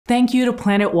Thank you to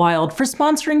Planet Wild for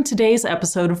sponsoring today's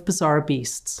episode of Bizarre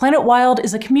Beasts. Planet Wild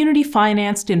is a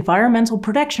community-financed environmental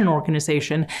protection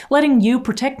organization letting you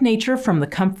protect nature from the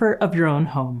comfort of your own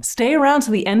home. Stay around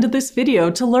to the end of this video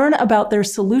to learn about their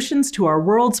solutions to our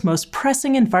world's most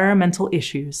pressing environmental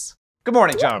issues. Good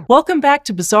morning, John. Welcome back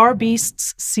to Bizarre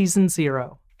Beasts Season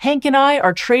 0. Hank and I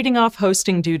are trading off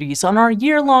hosting duties on our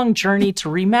year-long journey to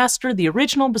remaster the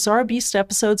original Bizarre Beast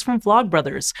episodes from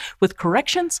Vlogbrothers, with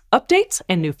corrections, updates,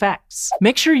 and new facts.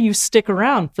 Make sure you stick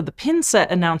around for the pin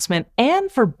set announcement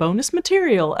and for bonus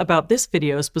material about this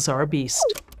video's Bizarre Beast.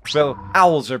 So,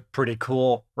 owls are pretty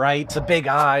cool, right? The big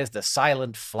eyes, the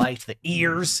silent flight, the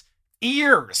ears.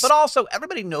 But also,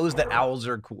 everybody knows that owls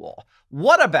are cool.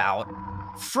 What about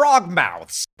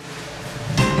frogmouths?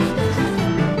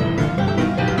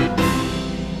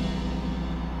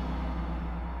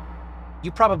 You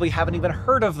probably haven't even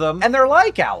heard of them, and they're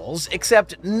like owls,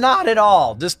 except not at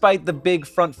all. Despite the big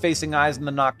front-facing eyes and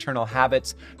the nocturnal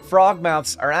habits,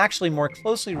 frogmouths are actually more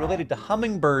closely related to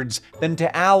hummingbirds than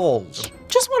to owls.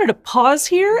 Just wanted to pause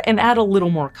here and add a little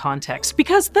more context,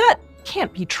 because that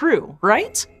can't be true,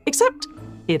 right? Except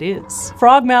it is.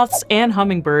 Frogmouths and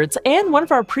hummingbirds, and one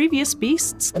of our previous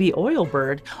beasts, the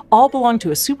oilbird, all belong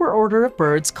to a superorder of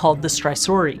birds called the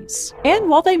Strysaures. And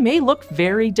while they may look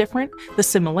very different, the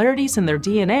similarities in their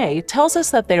DNA tells us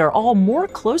that they are all more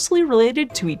closely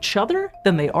related to each other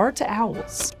than they are to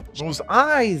owls. Those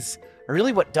eyes are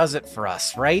really what does it for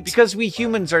us, right? Because we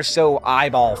humans are so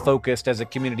eyeball-focused as a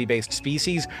community-based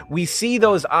species, we see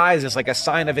those eyes as like a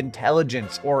sign of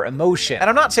intelligence or emotion. And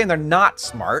I'm not saying they're not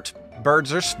smart.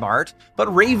 Birds are smart,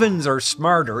 but ravens are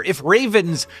smarter. If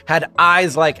ravens had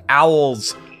eyes like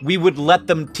owls, we would let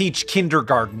them teach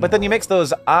kindergarten. But then you mix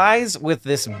those eyes with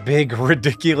this big,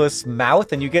 ridiculous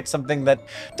mouth, and you get something that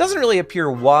doesn't really appear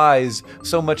wise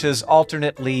so much as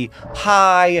alternately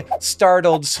high,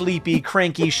 startled, sleepy,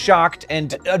 cranky, shocked,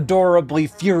 and adorably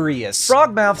furious.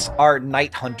 Frogmouths are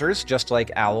night hunters, just like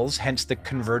owls, hence the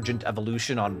convergent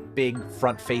evolution on big,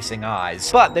 front-facing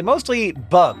eyes. But they mostly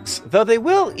eat bugs, though they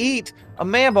will eat a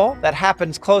mammal that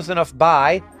happens close enough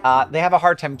by. They have a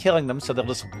hard time killing them, so they'll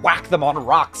just whack them on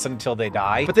rocks until they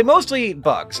die. But they mostly eat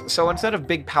bugs, so instead of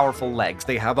big, powerful legs,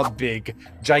 they have a big,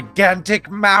 gigantic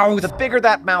mouth. The bigger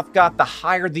that mouth got, the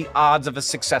higher the odds of a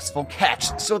successful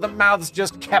catch, so the mouths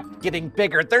just kept getting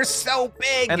bigger. They're so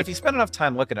big! And if you spend enough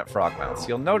time looking at frogmouths,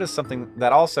 you'll notice something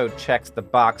that also checks the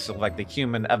box of like the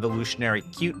human evolutionary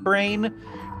cute brain.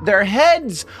 Their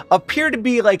heads appear to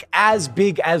be like as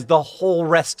big as the whole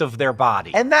rest of their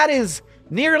body. And that is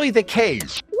nearly the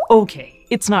case. Okay,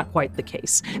 it's not quite the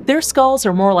case. Their skulls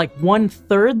are more like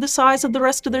 1/3 the size of the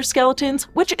rest of their skeletons,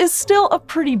 which is still a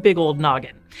pretty big old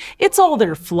noggin. It's all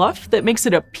their fluff that makes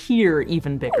it appear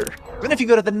even bigger. Then if you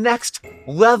go to the next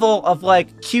level of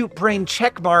like cute brain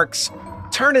check marks,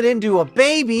 turn it into a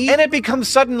baby, and it becomes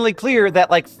suddenly clear that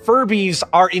like Furbies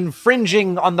are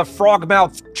infringing on the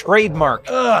frogmouth trademark.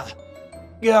 Ugh.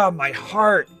 Yeah, my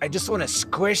heart. I just want to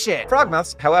squish it.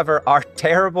 Frogmouths, however, are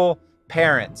terrible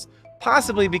parents.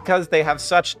 Possibly because they have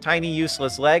such tiny,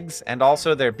 useless legs, and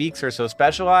also their beaks are so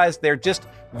specialized, they're just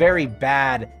very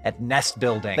bad at nest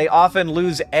building. They often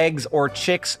lose eggs or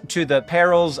chicks to the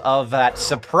perils of that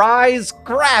surprise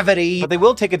gravity, but they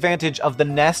will take advantage of the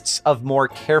nests of more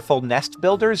careful nest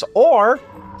builders or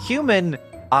human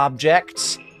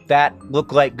objects that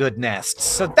look like good nests.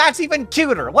 So that's even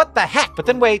cuter. What the heck? But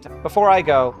then wait, before I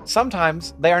go,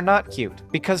 sometimes they are not cute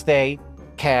because they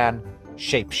can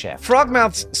shapeshift.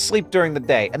 Frogmouths sleep during the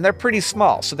day, and they're pretty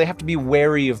small, so they have to be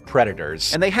wary of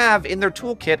predators. And they have in their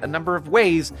toolkit a number of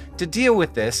ways to deal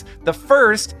with this. The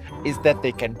first is that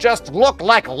they can just look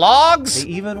like logs. They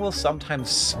even will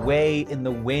sometimes sway in the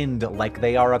wind like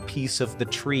they are a piece of the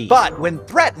tree. But when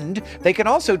threatened, they can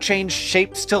also change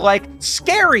shapes to like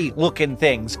scary looking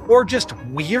things, or just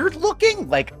weird looking.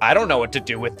 Like, I don't know what to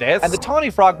do with this. And the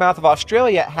tawny frogmouth of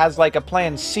Australia has like a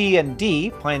plan C and D.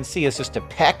 Plan C is just to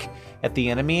peck at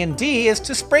the enemy, and D is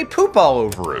to spray poop all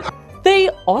over it. They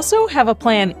also have a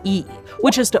plan E,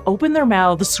 which is to open their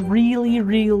mouths really,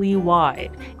 really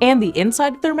wide. And the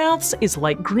inside of their mouths is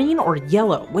light green or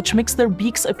yellow, which makes their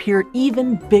beaks appear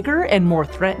even bigger and more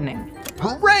threatening.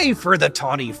 Hooray for the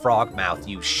tawny frogmouth,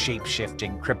 you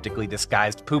shape-shifting, cryptically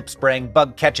disguised, poop-spraying,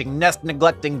 bug-catching,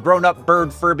 nest-neglecting, grown-up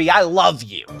bird Furby. I love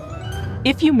you.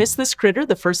 If you missed this critter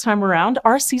the first time around,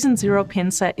 our Season 0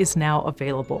 pin set is now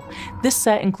available. This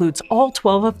set includes all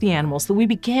 12 of the animals that we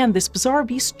began this Bizarre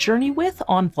Beast journey with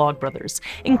on Vlogbrothers,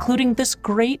 including this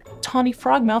great tawny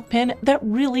frogmouth pin that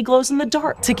really glows in the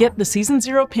dark. To get the Season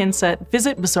 0 pin set,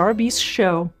 visit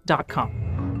bizarrebeastshow.com.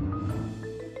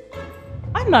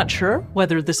 I'm not sure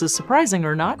whether this is surprising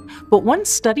or not, but one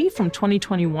study from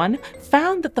 2021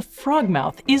 found that the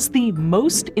frogmouth is the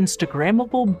most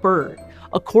Instagrammable bird,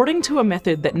 according to a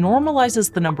method that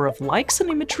normalizes the number of likes an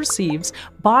image receives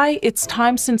by its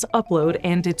time since upload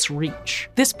and its reach.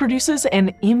 This produces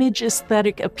an image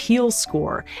aesthetic appeal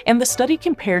score, and the study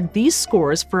compared these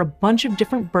scores for a bunch of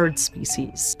different bird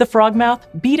species. The frogmouth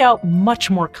beat out much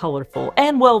more colorful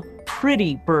and, well,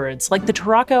 pretty birds like the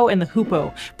turaco and the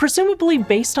hoopoe, presumably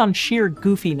based on sheer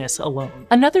goofiness alone.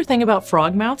 Another thing about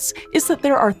frogmouths is that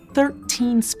there are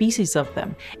 13 species of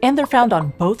them, and they're found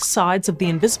on both sides of the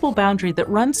invisible boundary that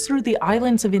runs through the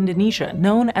islands of Indonesia,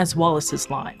 known as Wallace's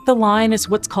Line. The line is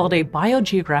what's called a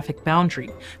biogeographic boundary.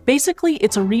 Basically,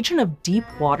 it's a region of deep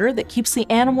water that keeps the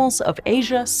animals of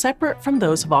Asia separate from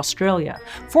those of Australia,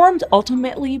 formed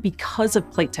ultimately because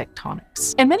of plate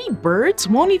tectonics. And many birds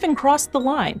won't even cross the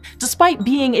line, despite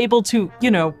being able to,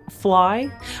 fly.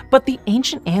 But the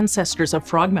ancient ancestors of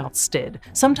frogmouths did,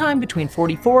 sometime between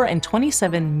 44 and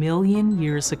 27 million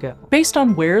years ago. Based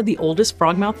on where the oldest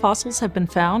frogmouth fossils have been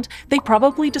found, they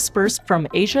probably dispersed from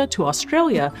Asia to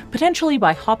Australia, potentially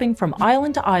by hopping from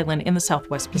island to island in the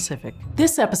Southwest Pacific.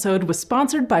 This episode was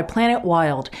sponsored by Planet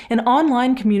Wild, an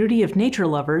online community of nature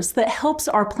lovers that helps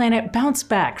our planet bounce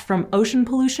back from ocean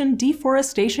pollution,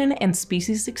 deforestation, and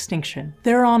species extinction.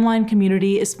 Their online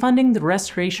community is funding the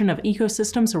restoration of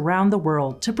ecosystems around the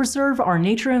world to preserve our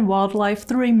nature and wildlife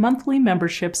through a monthly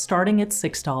membership starting at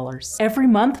 $6. Every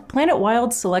month, Planet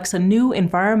Wild selects a new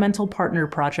environmental partner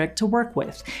project to work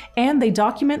with, and they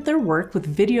document their work with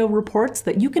video reports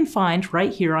that you can find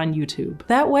right here on YouTube.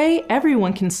 That way,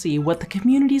 everyone can see what the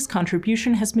community's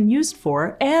contribution has been used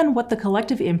for and what the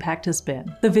collective impact has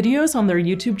been. The videos on their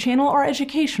YouTube channel are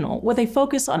educational, with a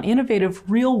focus on innovative,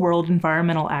 real-world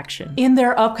environmental action. In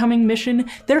their upcoming mission,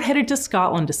 they're headed to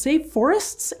Scotland to save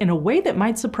forests in a way that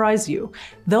might surprise you.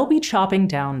 They'll be chopping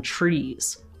down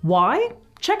trees. Why?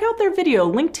 Check out their video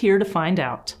linked here to find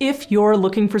out. If you're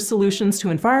looking for solutions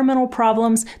to environmental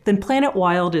problems, then Planet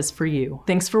Wild is for you.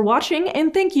 Thanks for watching,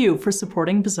 and thank you for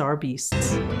supporting Bizarre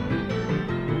Beasts.